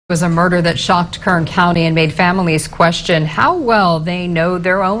Was a murder that shocked Kern County and made families question how well they know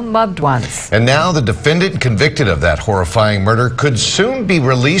their own loved ones. And now the defendant convicted of that horrifying murder could soon be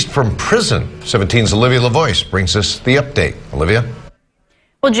released from prison. 17's Olivia Lavoie brings us the update. Olivia?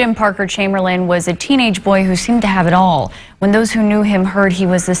 Well, Jim Parker Chamberlain was a teenage boy who seemed to have it all. When those who knew him heard he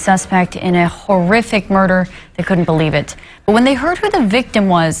was the suspect in a horrific murder, they couldn't believe it. But when they heard who the victim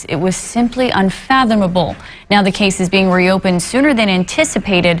was, it was simply unfathomable. Now the case is being reopened sooner than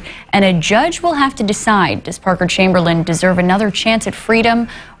anticipated, and a judge will have to decide, does Parker Chamberlain deserve another chance at freedom,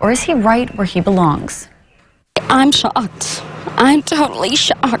 or is he right where he belongs? I'm shocked. I'm totally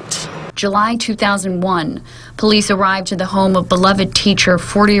shocked. July 2001, police arrived to the home of beloved teacher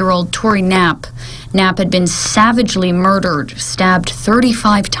 40-year-old Tori Knapp. Knapp had been savagely murdered, stabbed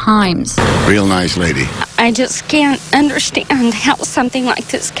 35 times. Real nice lady. I just can't understand how something like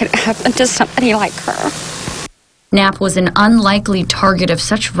this could happen to somebody like her. Knapp was an unlikely target of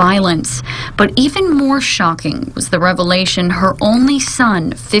such violence, but even more shocking was the revelation her only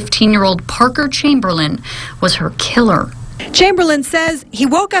son, 15-year-old Parker Chamberlain, was her killer. Chamberlain says he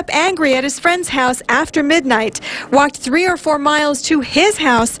woke up angry at his friend's house after midnight, walked 3 or 4 miles to his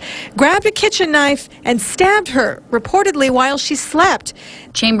house, grabbed a kitchen knife, and stabbed her, reportedly while she slept.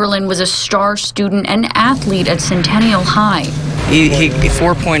 Chamberlain was a star student and athlete at Centennial High. He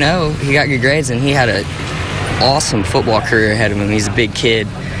 4.0, he got good grades, and he had an awesome football career ahead of him. He's a big kid,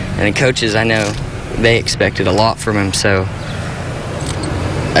 and the coaches, I know, they expected a lot from him, so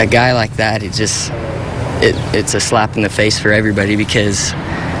a guy like that, it's a slap in the face for everybody, because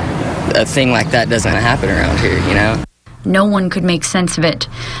a thing like that doesn't happen around here, you know? No one could make sense of it.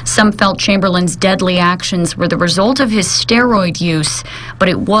 Some felt Chamberlain's deadly actions were the result of his steroid use, but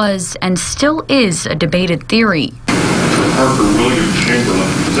it was and still is a debated theory. Parker William Chamberlain,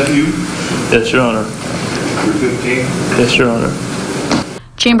 is that you? Yes, Your Honor. You're 15? Yes, Your Honor.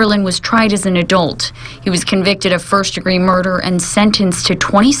 Chamberlain was tried as an adult. He was convicted of first-degree murder and sentenced to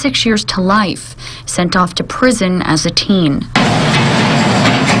 26 years to life, sent off to prison as a teen.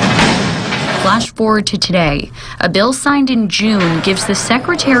 Flash forward to today. A bill signed in June gives the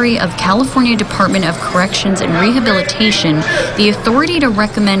Secretary of California Department of Corrections and Rehabilitation the authority to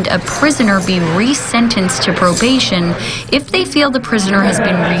recommend a prisoner be resentenced to probation if they feel the prisoner has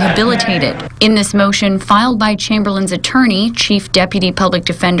been rehabilitated. In this motion, filed by Chamberlain's attorney, Chief Deputy Public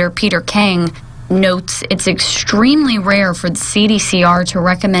Defender Peter Kang, notes it's extremely rare for the CDCR to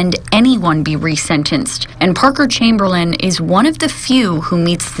recommend anyone be resentenced, and Parker Chamberlain is one of the few who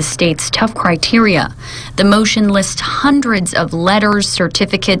meets the state's tough criteria. The motion lists hundreds of letters,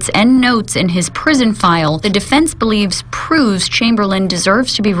 certificates, and notes in his prison file the defense believes proves Chamberlain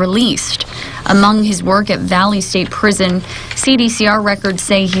deserves to be released. Among his work at Valley State Prison, CDCR records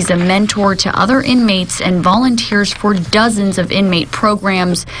say he's a mentor to other inmates and volunteers for dozens of inmate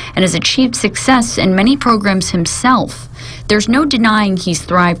programs and has achieved success in many programs himself. There's no denying he's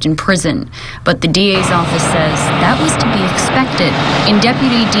thrived in prison, but the DA's office says that was to be expected. In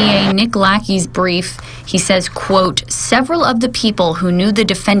Deputy DA Nick Lackey's brief, he says, quote, several of the people who knew the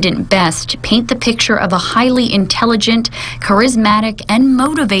defendant best paint the picture of a highly intelligent, charismatic, and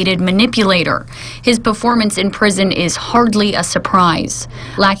motivated manipulator. His performance in prison is hardly a surprise.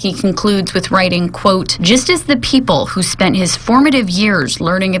 Lackey concludes with writing, quote, just as the people who spent his formative years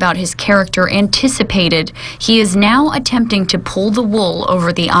learning about his character anticipated, he is now attempting to pull the wool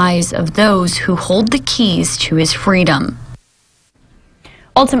over the eyes of those who hold the keys to his freedom.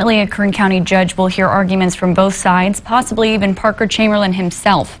 Ultimately, a Kern County judge will hear arguments from both sides, possibly even Parker Chamberlain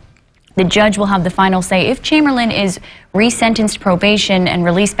himself. The judge will have the final say if Chamberlain is resentenced to probation and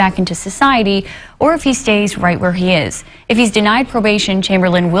released back into society, or if he stays right where he is. If he's denied probation,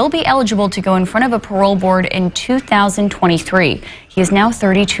 Chamberlain will be eligible to go in front of a parole board in 2023. He is now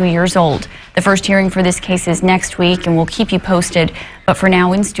 32 years old. The first hearing for this case is next week, and we'll keep you posted. But for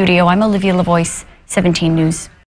now, in studio, I'm Olivia Lavoie, 17 News.